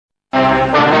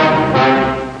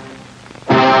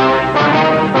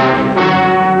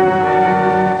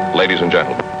Ladies and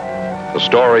gentlemen, the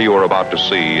story you are about to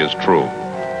see is true.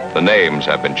 The names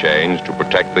have been changed to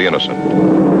protect the innocent.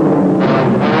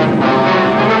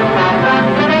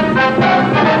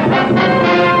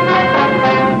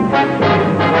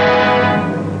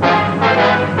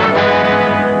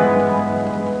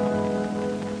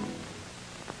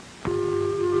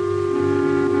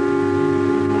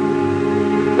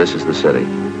 This is the city.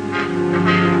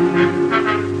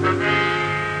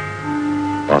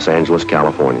 Los Angeles,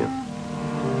 California.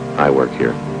 I work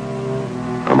here.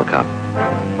 I'm a cop.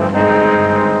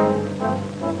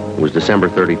 It was December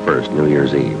 31st, New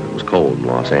Year's Eve. It was cold in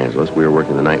Los Angeles. We were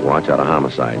working the night watch out of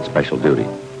homicide, special duty.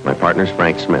 My partner's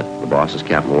Frank Smith. The boss is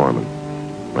Captain Lorman.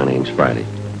 My name's Friday.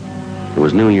 It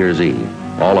was New Year's Eve.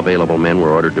 All available men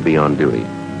were ordered to be on duty.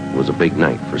 It was a big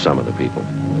night for some of the people.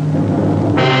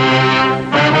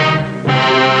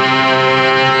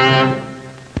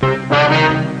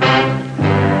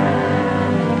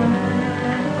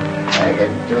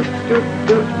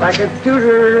 Like a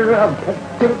tutor, I'm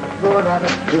going on a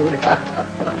tutor.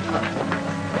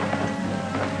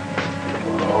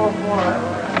 Oh, boy.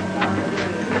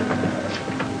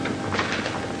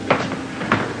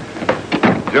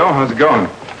 Joe, how's it going?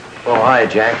 Oh, hi,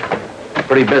 Jack.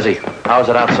 Pretty busy. How's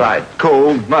it outside?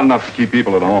 Cold. Not enough to keep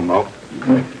people at home, though.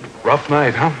 Rough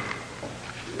night, huh?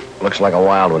 Looks like a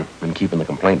wild one. Been keeping the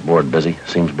complaint board busy.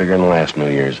 Seems bigger than the last New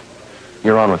Year's.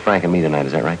 You're on with Frank and me tonight,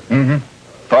 is that right? Mm-hmm.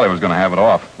 Thought I was going to have it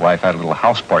off. Wife had a little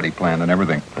house party planned and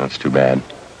everything. That's too bad.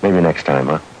 Maybe next time,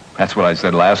 huh? That's what I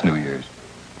said last New Year's.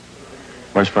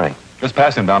 Where's Frank? Just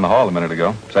passed him down the hall a minute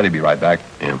ago. Said he'd be right back.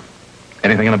 Yeah.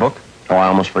 Anything in the book? Oh, I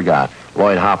almost forgot.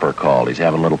 Lloyd Hopper called. He's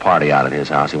having a little party out at his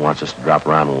house. He wants us to drop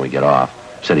around when we get off.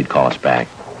 Said he'd call us back.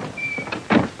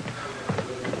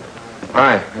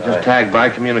 Hi, I just tagged by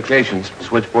communications.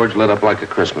 Switchboard's lit up like a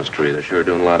Christmas tree. They're sure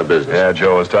doing a lot of business. Yeah,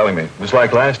 Joe was telling me. Just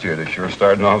like last year, they're sure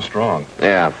starting off strong.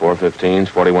 Yeah, 415s,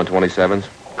 4127s.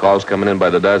 Calls coming in by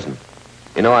the dozen.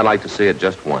 You know, I'd like to see it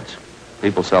just once.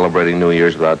 People celebrating New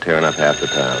Year's without tearing up half the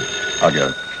town. I'll get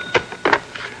it.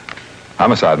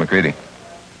 Homicide, McCready.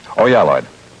 Oh, yeah, Lloyd.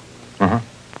 Uh-huh.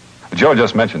 Joe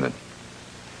just mentioned it.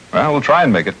 Well, we'll try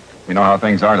and make it. We know how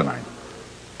things are tonight.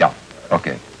 Yeah,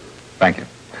 okay. Thank you.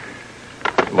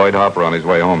 Lloyd Hopper on his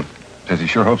way home. Says he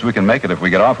sure hopes we can make it if we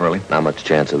get off early. Not much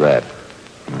chance of that.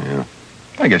 Yeah.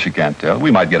 I guess you can't tell.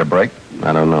 We might get a break.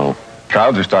 I don't know.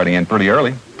 Crowds are starting in pretty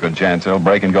early. Good chance they'll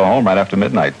break and go home right after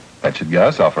midnight. That should get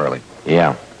us off early.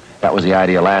 Yeah. That was the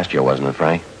idea last year, wasn't it,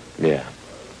 Frank? Yeah.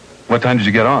 What time did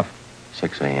you get off?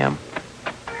 6 a.m.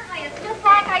 It's just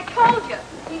like I told you.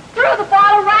 He threw the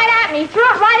bottle right at me. He threw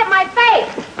it right at my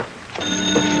face. I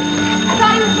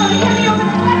thought he was going to hit me over the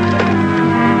head.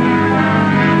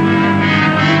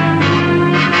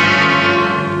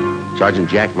 Sergeant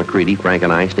Jack McCready, Frank,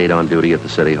 and I stayed on duty at the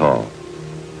City Hall.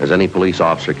 As any police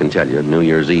officer can tell you, New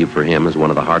Year's Eve for him is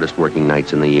one of the hardest working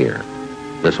nights in the year.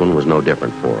 This one was no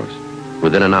different for us.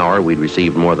 Within an hour, we'd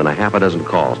received more than a half a dozen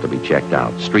calls to be checked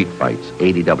out. Street fights,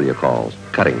 ADW calls,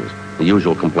 cuttings, the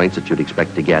usual complaints that you'd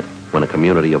expect to get when a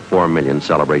community of 4 million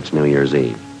celebrates New Year's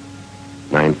Eve.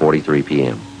 9:43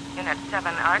 p.m. Unit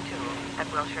 7R2 at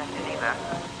Wilshire and Geneva.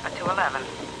 A 211.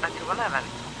 A 211.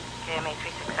 KMA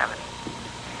 367.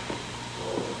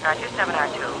 Roger,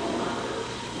 7R2.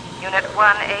 Unit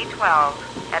 1A12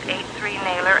 at 83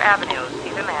 Naylor Avenue. See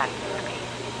the man.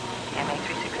 KMA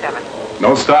 367.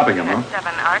 No stopping him, huh?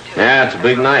 7R2. Yeah, it's a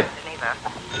big night. Geneva. A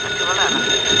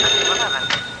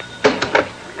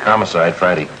 211. Homicide,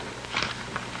 Friday.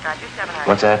 Roger, 7R2.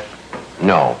 What's that?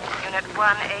 No. Unit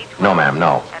 1A12. No, ma'am,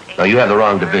 no. No, you have the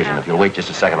wrong division. If you'll wait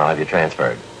just a second, I'll have you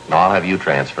transferred. No, I'll have you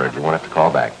transferred. You won't have to call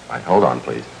back. All right, hold on,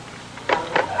 please.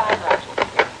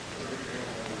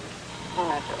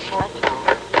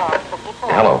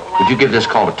 Hello. Could you give this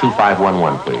call to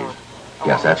 2511, please?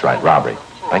 Yes, that's right. Robbery.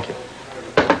 Thank you.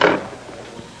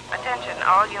 Attention,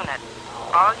 all units.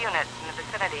 All units in the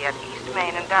vicinity at East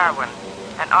Main and Darwin.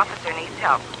 An officer needs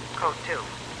help. Code 2.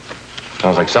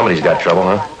 Sounds like somebody's got trouble,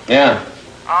 huh? Yeah.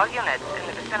 All units in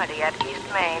the vicinity at East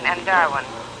Main and Darwin.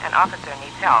 An officer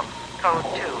needs help. Code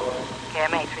 2.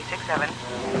 KMA 367.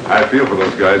 I feel for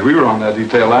those guys. We were on that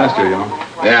detail last year, you know.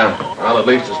 Yeah. Well, at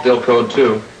least it's still code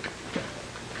 2.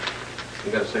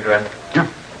 You got a cigarette? Yeah.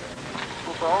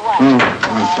 I'm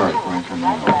sorry.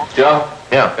 Joe?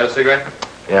 Yeah. Got a cigarette?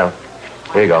 Yeah.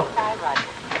 Here you go.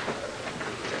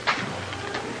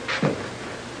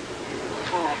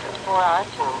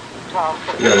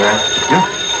 You got a Mac? Yeah.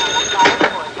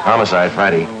 Homicide,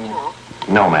 Friday.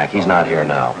 No, Mac. He's not here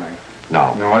now.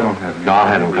 No. No, I don't have him. No, I'll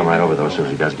have him come right over, though, as soon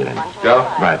as he does get in. Joe?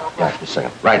 Right. Yeah, just a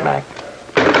second. Right, Mac.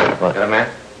 What? Got a Mac?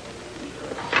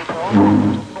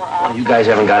 You guys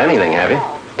haven't got anything, have you?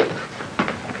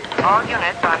 All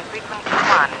units on frequency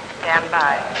 1, stand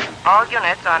by. All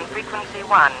units on frequency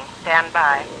 1, stand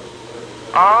by.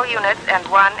 All units and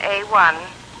 1A1.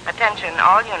 Attention,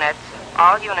 all units.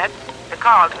 All units. The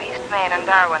call to East Main and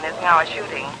Darwin is now a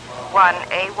shooting.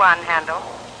 1A1 handle.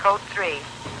 Code 3.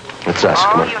 It's us.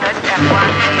 All Come on. units and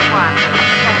 1A1.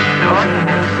 Attention, all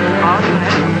units. All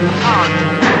units. Call to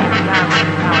East Main and Darwin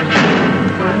is now a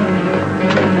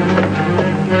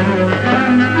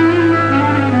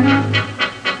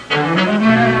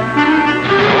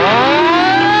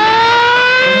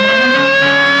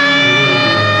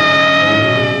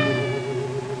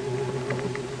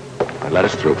Let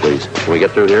us through, please. Can we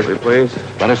get through here? Please?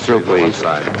 Let us through, please.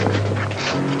 Side.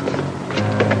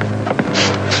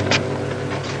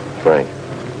 Frank.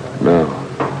 No.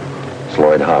 It's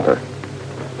Lloyd Hopper.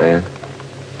 Dead?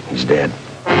 He's dead.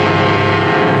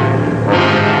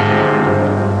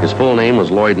 His full name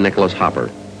was Lloyd Nicholas Hopper,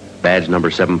 badge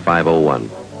number 7501.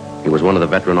 He was one of the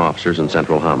veteran officers in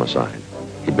Central Homicide.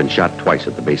 He'd been shot twice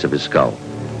at the base of his skull.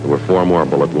 There were 4 more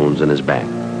bullet wounds in his back.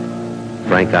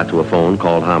 Frank got to a phone,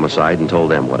 called Homicide, and told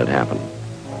them what had happened.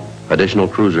 Additional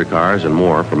cruiser cars and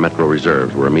more from Metro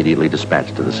Reserves were immediately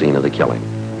dispatched to the scene of the killing.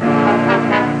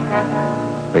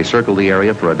 They circled the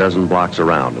area for a dozen blocks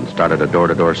around and started a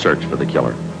door-to-door search for the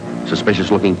killer.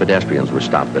 Suspicious-looking pedestrians were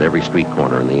stopped at every street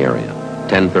corner in the area.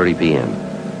 10:30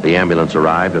 p.m. The ambulance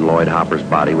arrived and Lloyd Hopper's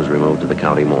body was removed to the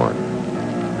county morgue.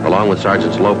 Along with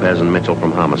Sergeants Lopez and Mitchell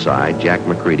from Homicide, Jack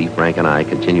McCready, Frank, and I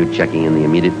continued checking in the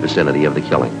immediate vicinity of the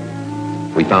killing.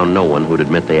 We found no one who'd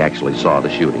admit they actually saw the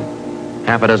shooting.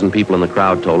 Half a dozen people in the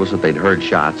crowd told us that they'd heard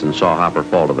shots and saw Hopper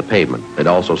fall to the pavement. They'd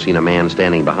also seen a man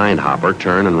standing behind Hopper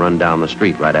turn and run down the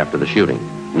street right after the shooting.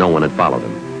 No one had followed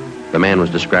him. The man was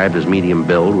described as medium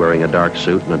build, wearing a dark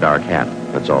suit and a dark hat.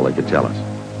 That's all they could tell us.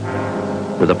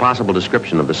 With a possible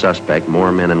description of the suspect,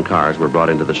 more men and cars were brought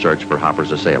into the search for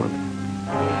Hopper's assailant.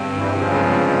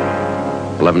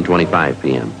 11:25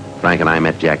 p.m. Frank and I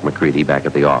met Jack McCready back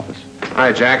at the office.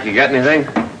 Hi, Jack. You got anything?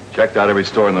 Checked out every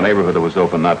store in the neighborhood that was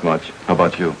open, not much. How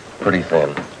about you? Pretty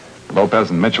thin. Lopez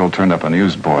and Mitchell turned up a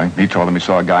newsboy. He told him he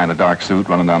saw a guy in a dark suit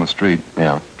running down the street.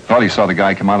 Yeah. Thought he saw the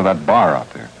guy come out of that bar out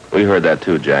there. We heard that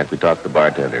too, Jack. We talked to the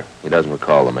bartender. He doesn't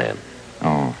recall the man.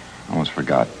 Oh, I almost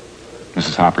forgot.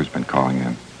 Mrs. Hopper's been calling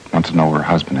in. Wants to know where her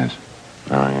husband is.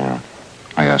 Oh, yeah.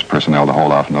 I asked personnel to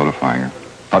hold off notifying her.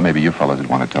 Thought maybe you fellas would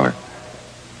want to tell her.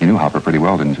 You knew Hopper pretty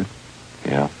well, didn't you?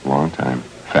 Yeah, long time.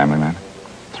 Family man?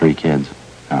 3 kids.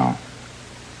 No.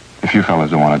 If you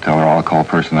fellas don't want to tell her, I'll call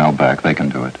personnel back. They can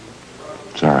do it.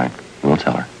 It's all right. We'll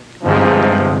tell her.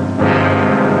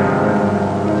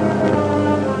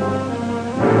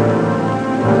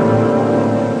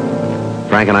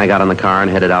 Frank and I got in the car and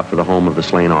headed out for the home of the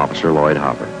slain officer, Lloyd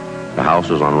Hopper. The house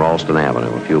was on Ralston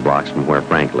Avenue, a few blocks from where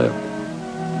Frank lived.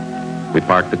 We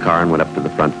parked the car and went up to the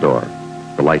front door.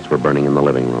 The lights were burning in the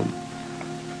living room.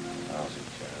 Lousy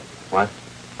job. What?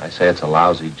 I say it's a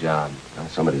lousy job. Well,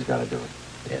 somebody's got to do it.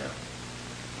 Yeah.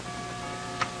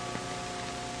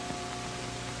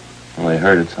 Well, I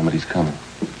heard it. Somebody's coming.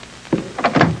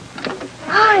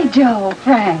 Hi, Joe,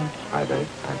 Frank. Hi, Betty.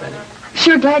 Hi, Betty.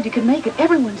 Sure glad you could make it.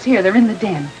 Everyone's here. They're in the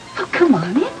den. Oh, come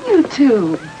on in, you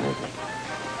two.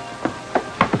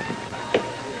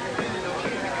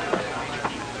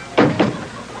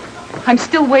 I'm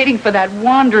still waiting for that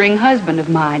wandering husband of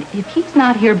mine. If he's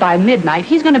not here by midnight,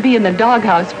 he's going to be in the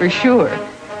doghouse for sure.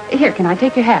 Here, can I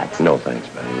take your hats? No, thanks,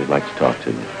 Betty. We'd like to talk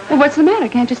to you. Well, what's the matter?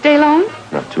 Can't you stay long?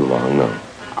 Not too long, no.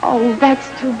 Oh, that's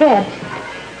too bad.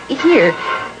 Here,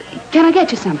 can I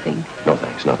get you something? No,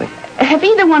 thanks, nothing. Have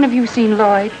either one of you seen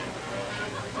Lloyd?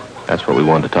 That's what we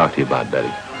wanted to talk to you about,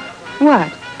 Betty.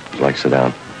 What? Would you like to sit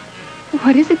down?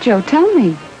 What is it, Joe? Tell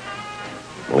me.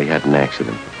 Well, he had an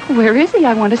accident. Where is he?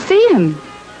 I want to see him.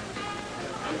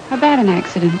 How bad an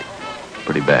accident?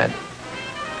 Pretty bad.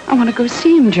 I want to go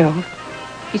see him, Joe.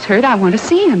 He's hurt. I want to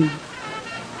see him.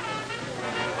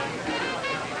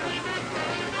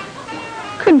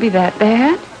 Couldn't be that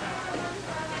bad.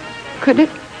 Could it?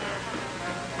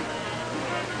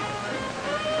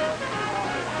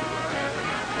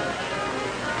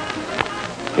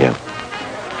 Yeah.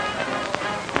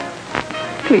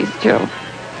 Please, Joe.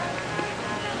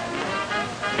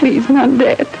 Please, not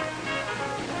dead.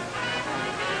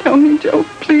 Tell me, Joe,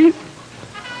 please.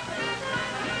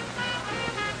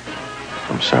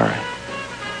 I'm sorry.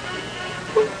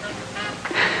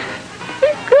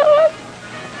 Thank God.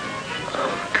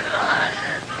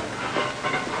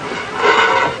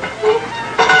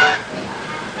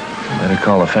 Better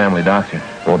call a family doctor.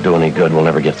 Won't do any good. We'll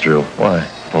never get through. Why?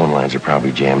 Phone lines are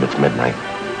probably jammed. It's midnight.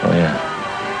 Oh, yeah.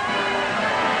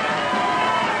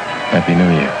 Happy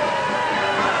New Year.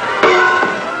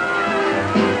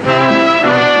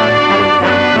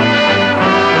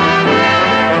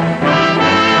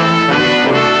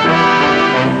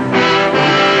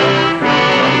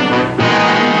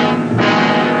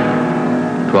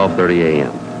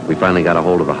 a.m. We finally got a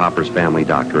hold of the Hopper's family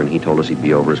doctor, and he told us he'd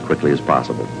be over as quickly as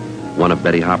possible. One of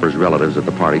Betty Hopper's relatives at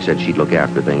the party said she'd look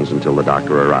after things until the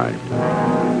doctor arrived.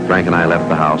 Frank and I left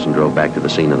the house and drove back to the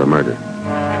scene of the murder.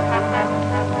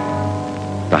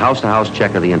 The house-to-house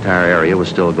check of the entire area was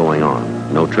still going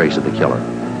on. No trace of the killer.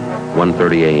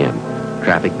 1:30 a.m.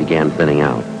 Traffic began thinning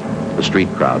out. The street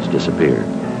crowds disappeared.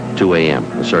 2 a.m.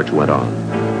 The search went on.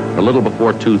 A little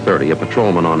before 2:30, a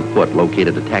patrolman on foot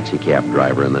located a taxi cab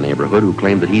driver in the neighborhood who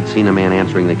claimed that he'd seen a man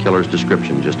answering the killer's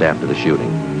description just after the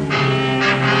shooting.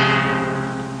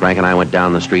 Frank and I went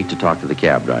down the street to talk to the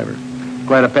cab driver.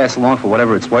 Glad to pass along for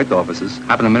whatever it's worth, officers.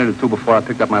 Happened a minute or two before I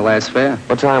picked up my last fare.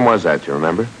 What time was that, you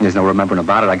remember? There's no remembering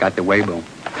about it. I got the waybill.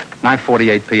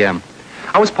 9:48 p.m.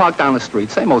 I was parked down the street,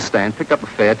 same old stand, picked up a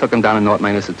fare, took him down to North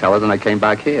Main to tell her, then I came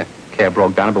back here. Cab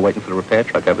broke down. I've been waiting for the repair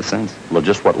truck ever since. Well,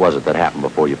 just what was it that happened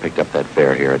before you picked up that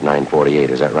fare here at 9:48,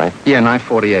 is that right? Yeah,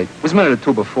 9:48. It was a minute or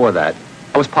two before that.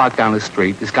 I was parked down the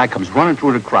street. This guy comes running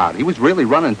through the crowd. He was really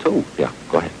running, too. Yeah,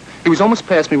 go ahead. He was almost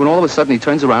past me when all of a sudden he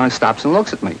turns around and stops and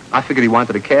looks at me. I figured he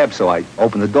wanted a cab, so I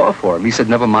opened the door for him. He said,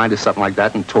 never mind, or something like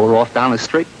that, and tore off down the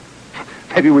street.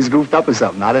 Maybe he was goofed up or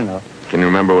something. I don't know. Can you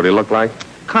remember what he looked like?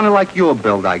 Kind of like your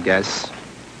build, I guess.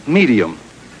 Medium.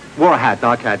 Wore a hat,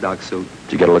 dark suit.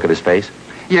 Did you get a look at his face?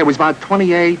 Yeah, it was about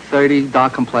 28, 30,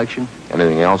 dark complexion.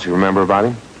 Anything else you remember about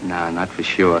him? Nah, not for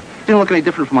sure. Didn't look any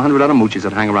different from 100 other mooches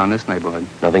that hang around this neighborhood.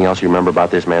 Nothing else you remember about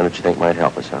this man that you think might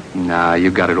help us, huh? Nah, you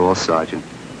got it all, Sergeant.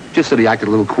 Just that he acted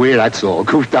a little queer, that's all.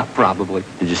 Goofed up, probably.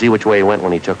 Did you see which way he went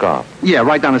when he took off? Yeah,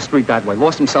 right down the street that way.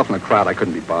 Lost himself in the crowd. I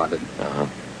couldn't be bothered. Uh-huh.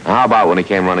 Now, how about when he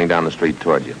came running down the street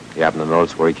toward you? You happen to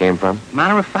notice where he came from?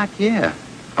 Matter of fact, yeah.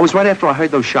 I was right after I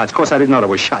heard those shots. Of course, I didn't know there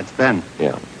were shots then.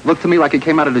 Yeah. Looked to me like he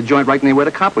came out of the joint right near where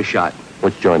the cop was shot.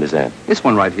 Which joint is that? This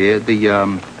one right here, the,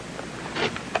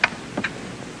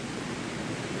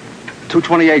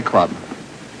 228 Club.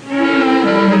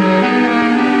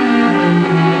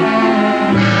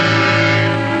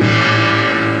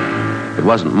 It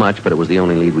wasn't much, but it was the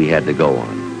only lead we had to go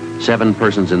on. 7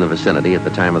 persons in the vicinity at the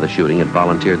time of the shooting had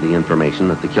volunteered the information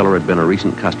that the killer had been a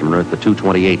recent customer at the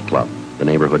 228 Club, the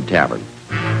neighborhood tavern.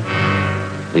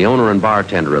 The owner and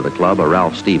bartender of the club, a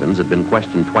Ralph Stevens, had been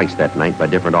questioned twice that night by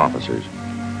different officers,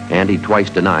 and he twice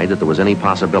denied that there was any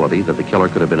possibility that the killer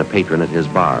could have been a patron at his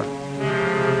bar.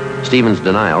 Stevens'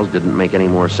 denials didn't make any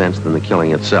more sense than the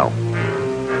killing itself.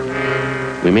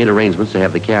 We made arrangements to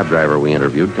have the cab driver we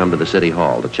interviewed come to the city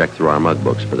hall to check through our mug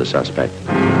books for the suspect.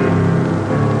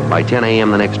 By 10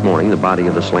 a.m. the next morning, the body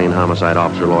of the slain homicide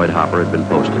officer Lloyd Hopper had been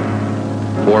posted.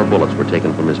 4 bullets were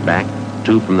taken from his back,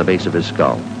 2 from the base of his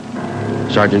skull.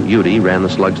 Sergeant Udy ran the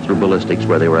slugs through ballistics,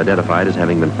 where they were identified as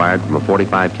having been fired from a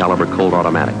 .45 caliber Colt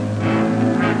automatic.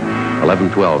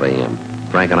 11:12 a.m.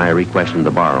 Frank and I re-questioned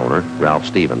the bar owner, Ralph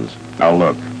Stevens. Now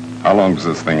look, how long does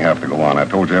this thing have to go on? I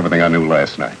told you everything I knew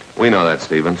last night. We know that,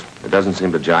 Stevens. It doesn't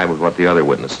seem to jive with what the other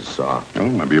witnesses saw. Well,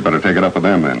 maybe you better take it up with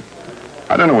them then.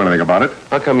 I don't know anything about it.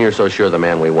 How come you're so sure the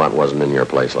man we want wasn't in your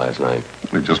place last night?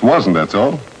 It just wasn't, that's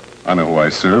all. I know who I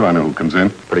serve. I know who comes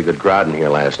in. Pretty good crowd in here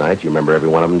last night. You remember every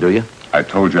one of them, do you? I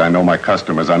told you I know my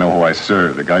customers. I know who I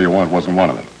serve. The guy you want wasn't one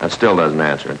of them. That still doesn't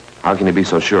answer it. How can you be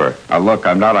so sure? Now, look,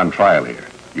 I'm not on trial here.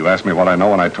 You asked me what I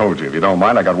know, and I told you. If you don't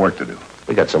mind, I got work to do.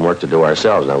 We got some work to do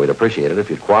ourselves now. We'd appreciate it if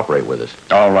you'd cooperate with us.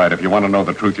 All right, if you want to know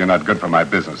the truth, you're not good for my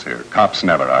business here. Cops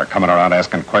never are. Coming around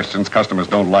asking questions, customers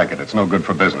don't like it. It's no good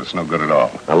for business, no good at all.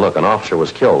 Now, look, an officer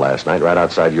was killed last night right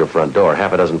outside your front door.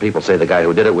 Half a dozen people say the guy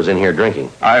who did it was in here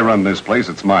drinking. I run this place.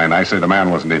 It's mine. I say the man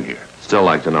wasn't in here. Still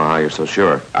like to know how you're so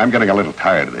sure. I'm getting a little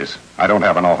tired of this. I don't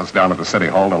have an office down at the city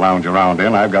hall to lounge around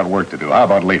in. I've got work to do. How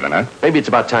about leaving, huh? Maybe it's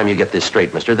about time you get this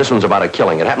straight, mister. This one's about a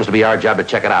killing. It happens to be our job to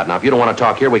check it out. Now, if you don't want to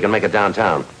talk here, we can make it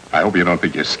downtown. I hope you don't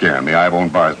think you're scaring me. I've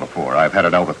owned bars before. I've had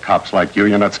it out with cops like you.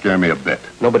 You're not scaring me a bit.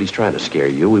 Nobody's trying to scare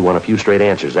you. We want a few straight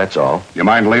answers, that's all. You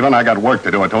mind leaving? I got work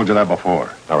to do. I told you that before.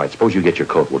 All right, suppose you get your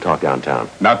coat. We'll talk downtown.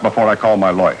 Not before I call my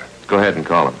lawyer. Go ahead and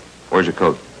call him. Where's your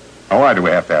coat? Oh, why do we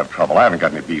have to have trouble? I haven't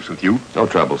got any beefs with you. No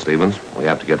trouble, Stevens. We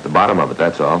have to get to the bottom of it,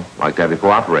 that's all. Like to have you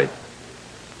cooperate.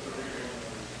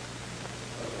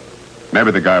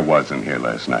 Maybe the guy was in here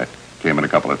last night. Came in a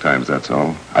couple of times, that's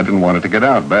all. I didn't want it to get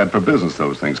out. Bad for business,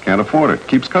 those things. Can't afford it.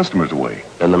 Keeps customers away.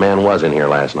 Then the man was in here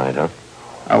last night, huh?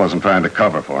 I wasn't trying to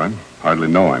cover for him. Hardly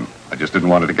know him. I just didn't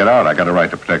want it to get out. I got a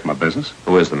right to protect my business.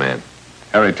 Who is the man?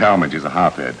 Harry Talmadge. He's a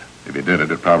hophead. If he did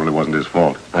it, it probably wasn't his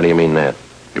fault. How do you mean that?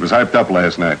 He was hyped up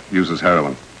last night, uses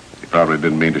heroin. He probably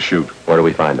didn't mean to shoot. Where do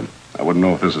we find him? I wouldn't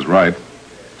know if this is right.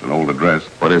 It's an old address.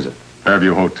 What is it?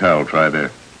 Fairview Hotel. Try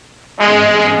there.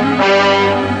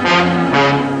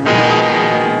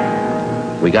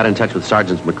 We got in touch with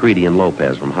Sergeants McCready and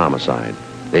Lopez from Homicide.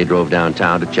 They drove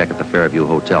downtown to check at the Fairview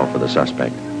Hotel for the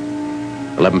suspect.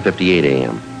 11:58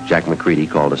 a.m. Jack McCready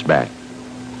called us back.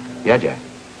 Yeah, Jack.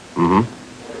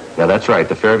 Mm-hmm. Yeah, that's right.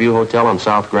 The Fairview Hotel on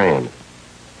South Grand.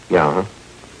 Yeah, huh?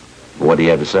 What do you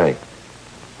have to say?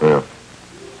 Yeah.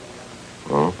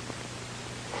 Oh?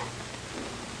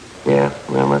 Yeah,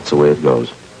 well, that's the way it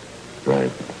goes.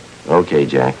 Right. Okay,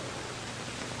 Jack.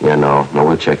 Yeah, no,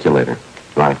 we'll check you later.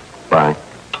 Right. Bye.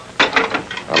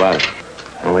 How about it?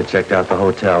 When we checked out the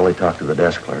hotel, we talked to the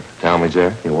desk clerk. Talmadge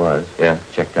there? He was. Yeah.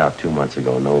 Checked out 2 months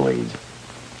ago, no leads.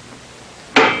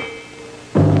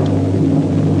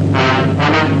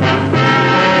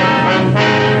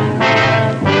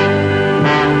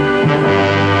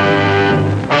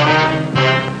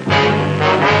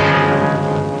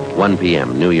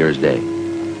 p.m., New Year's Day.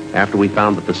 After we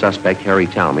found that the suspect, Harry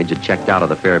Talmadge, had checked out of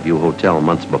the Fairview Hotel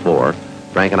months before,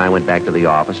 Frank and I went back to the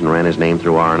office and ran his name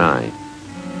through R&I.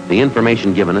 The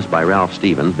information given us by Ralph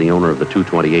Stevens, the owner of the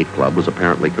 228 Club, was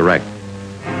apparently correct.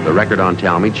 The record on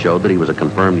Talmadge showed that he was a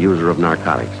confirmed user of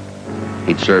narcotics.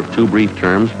 He'd served 2 brief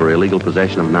terms for illegal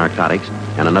possession of narcotics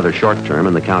and another short term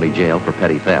in the county jail for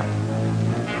petty theft.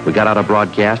 We got out a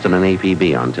broadcast and an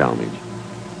APB on Talmadge.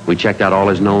 We checked out all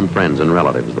his known friends and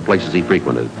relatives, the places he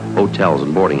frequented, hotels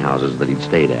and boarding houses that he'd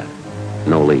stayed at.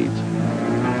 No leads.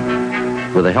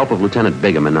 With the help of Lieutenant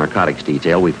Bigham in narcotics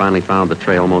detail, we finally found the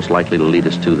trail most likely to lead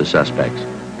us to the suspects,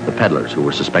 the peddlers who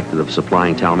were suspected of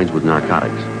supplying Talmadge with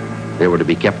narcotics. They were to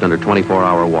be kept under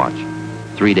 24-hour watch.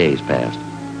 3 days passed.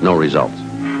 No results.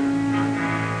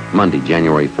 Monday,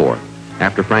 January 4th.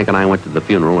 After Frank and I went to the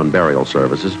funeral and burial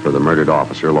services for the murdered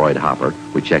officer, Lloyd Hopper,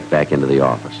 we checked back into the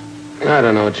office. I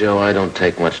don't know, Joe. I don't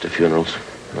take much to funerals.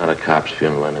 Not a cop's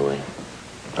funeral, anyway.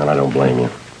 And I don't blame you.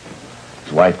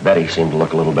 His wife, Betty, seemed to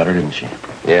look a little better, didn't she?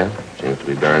 Yeah. Seems to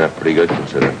be bearing up pretty good,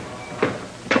 considering.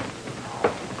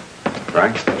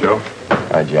 Frank, Joe.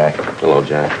 Hi, Jack. Hello,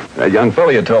 Jack. That young fellow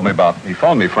you told me about. He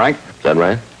phoned me, Frank. Is that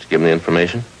right? Did you give him the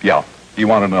information? Yeah. He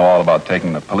wanted to know all about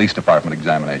taking the police department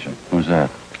examination. Who's that?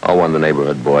 Oh, one of the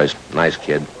neighborhood boys. Nice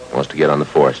kid. Wants to get on the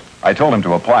force. I told him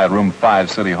to apply at room 5,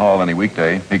 City Hall, any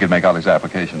weekday. He could make out his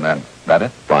application then. That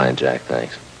it? Fine, Jack,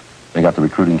 thanks. They got the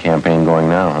recruiting campaign going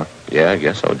now, huh? Yeah, I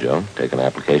guess so, Joe. Taking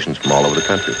applications from all over the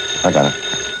country. I got it.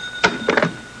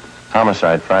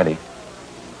 Homicide, Friday.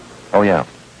 Oh, yeah.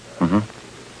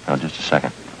 Mm-hmm. Oh, just a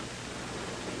second.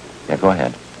 Yeah, go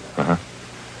ahead. Uh-huh.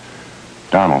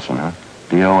 Donaldson, huh?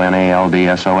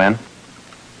 Donaldson?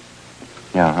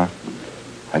 Yeah, huh?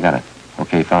 I got it.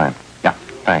 Okay, fine. Yeah,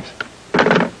 thanks.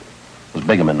 It was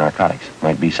Bigham in narcotics.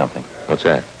 Might be something. What's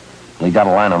that? Well, he got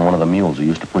a line on one of the mules who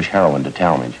used to push heroin to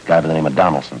Talmadge. A guy by the name of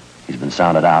Donaldson. He's been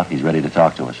sounded out. He's ready to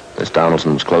talk to us. This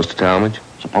Donaldson was close to Talmadge?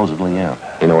 Supposedly, yeah.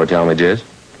 You know where Talmadge is?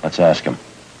 Let's ask him.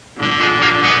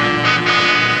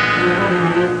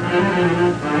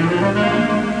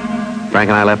 Frank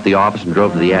and I left the office and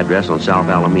drove to the address on South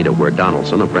Alameda where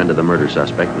Donaldson, a friend of the murder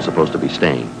suspect, was supposed to be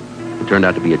staying. It turned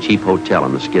out to be a cheap hotel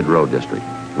in the Skid Row district.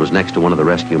 It was next to one of the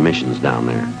rescue missions down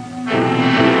there.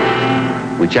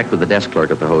 We checked with the desk clerk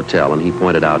at the hotel, and he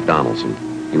pointed out Donaldson.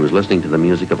 He was listening to the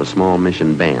music of a small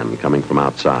mission band coming from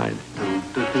outside.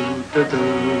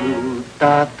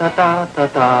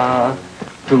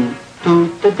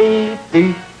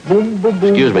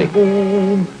 Excuse me.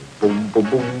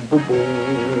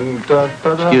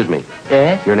 Excuse me.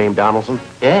 Yes? Your name Donaldson?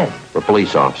 Yes. We're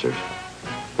police officers.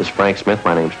 This is Frank Smith.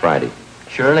 My name's Friday.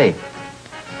 Surely.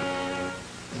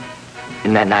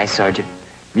 Isn't that nice, Sergeant?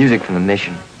 Music from the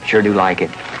mission. Sure do like it.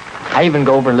 I even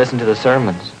go over and listen to the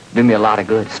sermons. Do me a lot of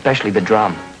good, especially the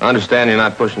drum. I understand you're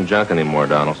not pushing junk anymore,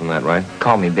 Donaldson, that right?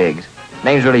 Call me Biggs.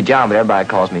 Name's really John, but everybody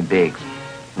calls me Biggs.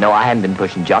 No, I hadn't been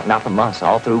pushing junk, not for months,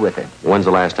 all through with it. When's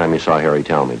the last time you saw Harry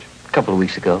Talmadge? A couple of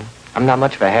weeks ago. I'm not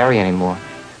much of a Harry anymore.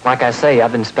 Like I say,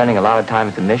 I've been spending a lot of time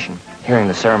at the mission. Hearing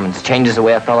the sermons changes the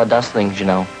way a fella does things, you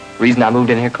know. Reason I moved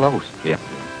in here close. Yeah.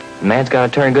 A man's got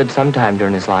to turn good sometime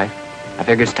during his life. I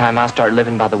figure it's time I start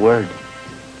living by the word.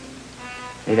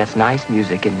 Hey, that's nice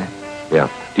music, isn't it? Yeah.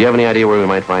 Do you have any idea where we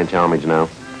might find Talmadge now?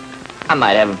 I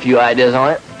might have a few ideas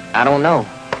on it. I don't know.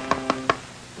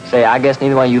 Say, I guess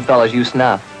neither one of you fellas use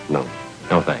snuff. No.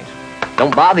 No, thanks.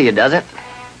 Don't bother you, does it?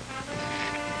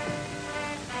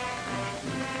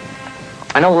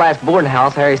 I know the last boarding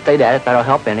house Harry stayed at, if that'll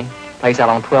help any. Place out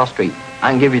on 12th Street. I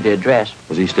can give you the address.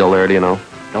 Is he still there, do you know?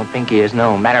 Don't think he is,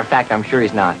 no. Matter of fact, I'm sure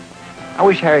he's not. I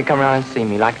wish Harry'd come around and see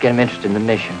me. Like to get him interested in the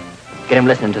mission. Get him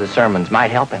listening to the sermons.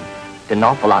 Might help him. Did an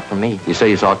awful lot for me. You say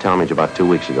you saw Talmadge about 2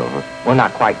 weeks ago, huh? Well,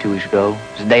 not quite 2 weeks ago.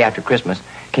 It was the day after Christmas.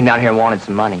 Came down here and wanted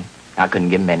some money. I couldn't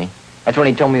give him any. That's when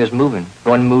he told me he was moving.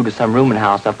 Going to move to some rooming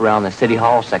house up around the City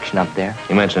Hall section up there.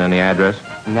 You mentioned any address?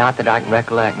 Not that I can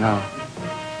recollect, no.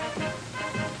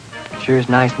 Sure is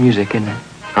nice music, isn't it?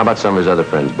 How about some of his other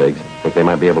friends, Biggs? Think they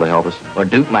might be able to help us? Well,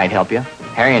 Duke might help you.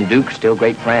 Harry and Duke are still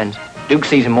great friends. Duke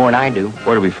sees him more than I do.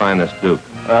 Where do we find this Duke?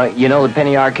 You know the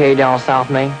Penny Arcade down on South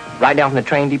Main? Right down from the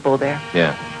train depot there?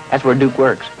 Yeah. That's where Duke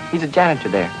works. He's a janitor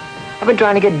there. I've been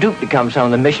trying to get Duke to come to some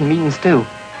of the mission meetings, too.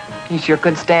 He sure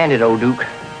couldn't stand it, old Duke.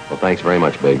 Well, thanks very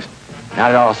much, Biggs. Not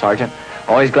at all, Sergeant.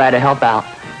 Always glad to help out.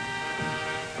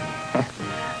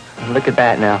 Look at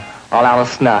that now. All out of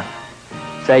snuff.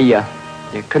 Say, you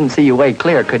couldn't see your way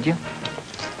clear, could you?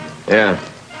 Yeah.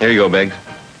 Here you go, Biggs.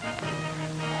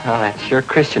 Oh, that's sure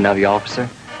Christian of you, officer.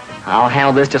 I'll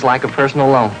handle this just like a personal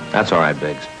loan. That's all right,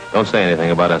 Biggs. Don't say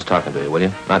anything about us talking to you, will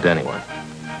you? Not to anyone.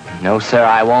 No, sir,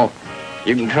 I won't.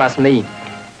 You can trust me.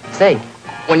 Say,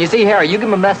 when you see Harry, you give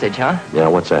him a message, huh? Yeah,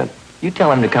 what's that? You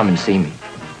tell him to come and see me.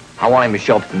 I want him to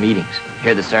show up at the meetings,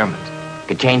 hear the sermons.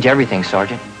 Could change everything,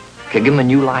 Sergeant. Could give him a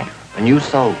new life, a new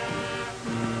soul.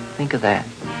 Think of that.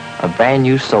 A brand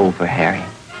new soul for Harry.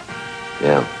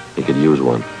 Yeah, he could use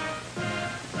one.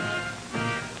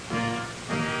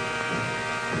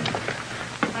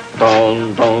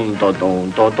 Don don don don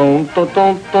don don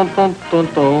don don don don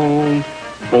don.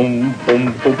 Boom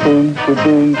boom boom boom boom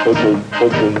boom boom boom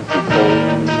boom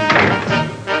boom.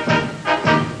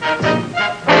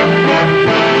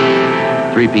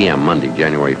 3 p.m. Monday,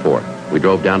 January 4th. We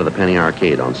drove down to the Penny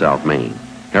Arcade on South Main.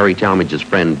 Harry Talmadge's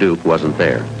friend Duke wasn't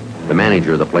there. The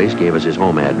manager of the place gave us his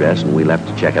home address, and we left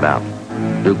to check it out.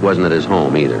 Duke wasn't at his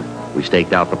home either. We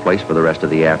staked out the place for the rest of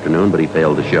the afternoon, but he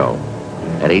failed to show.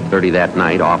 At 8:30 that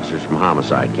night, officers from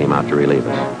Homicide came out to relieve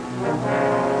us.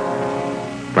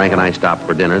 Frank and I stopped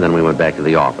for dinner, then we went back to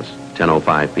the office.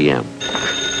 10:05 p.m.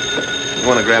 You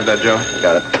want to grab that, Joe?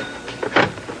 Got it.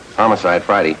 Homicide,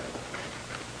 Friday.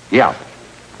 Yeah.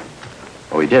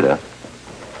 Oh, he did, huh?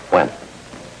 When?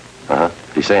 Uh-huh.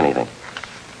 Did he say anything?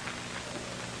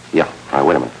 Yeah. All right,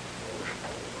 wait a minute.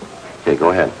 Okay, go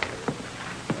ahead.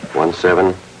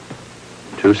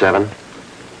 1727.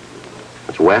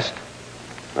 That's west.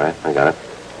 Right, I got it.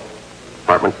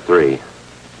 Apartment 3.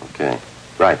 Okay.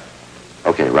 Right.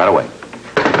 Okay, right away.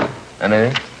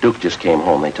 Anything? Duke just came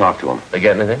home. They talked to him. They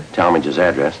get anything? Talmadge's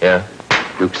address. Yeah.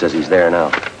 Duke says he's there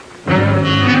now.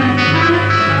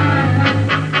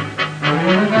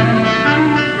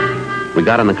 We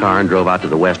got in the car and drove out to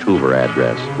the West Hoover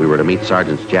address. We were to meet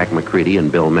Sergeants Jack McCready and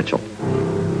Bill Mitchell.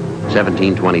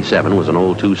 1727 was an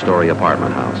old two-story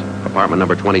apartment house. Apartment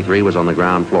number 23 was on the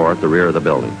ground floor at the rear of the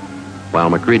building. While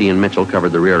McCready and Mitchell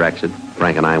covered the rear exit,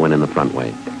 Frank and I went in the front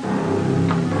way.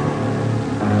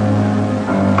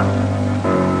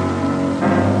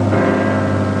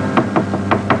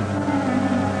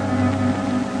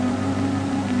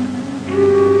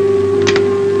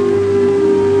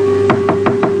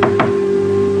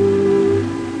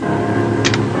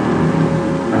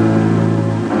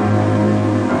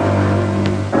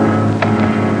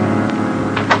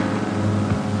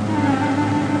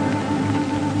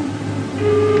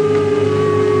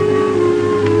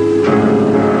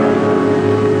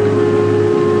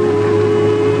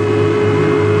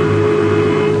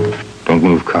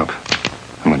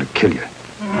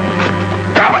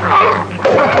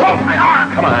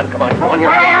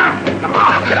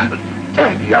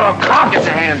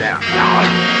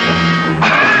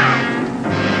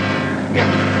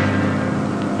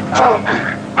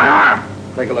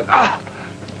 Take a look.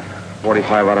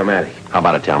 45 automatic. How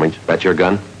about it, Talmadge? That's your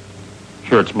gun?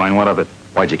 Sure, it's mine. What of it?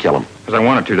 Why'd you kill him? Because I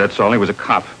wanted to, that's all. He was a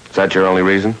cop. Is that your only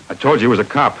reason? I told you he was a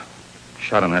cop.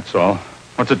 Shot him, that's all.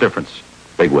 What's the difference?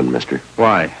 Big one, mister.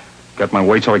 Why? Got my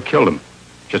weight, so I killed him.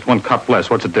 Just one cop less.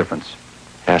 What's the difference?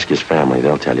 Ask his family.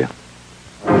 They'll tell you.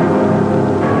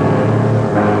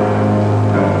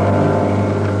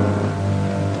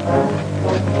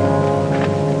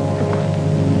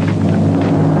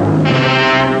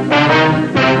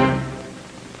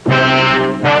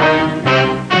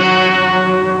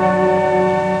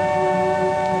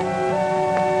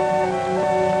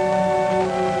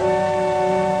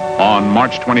 On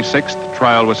March 26th,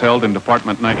 trial was held in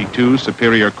Department 92,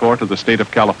 Superior Court of the State of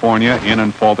California, in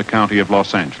and for the County of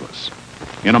Los Angeles.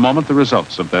 In a moment, the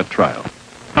results of that trial.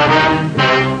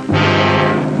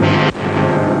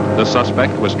 The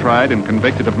suspect was tried and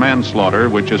convicted of manslaughter,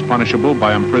 which is punishable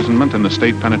by imprisonment in the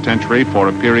state penitentiary for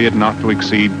a period not to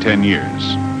exceed 10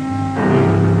 years.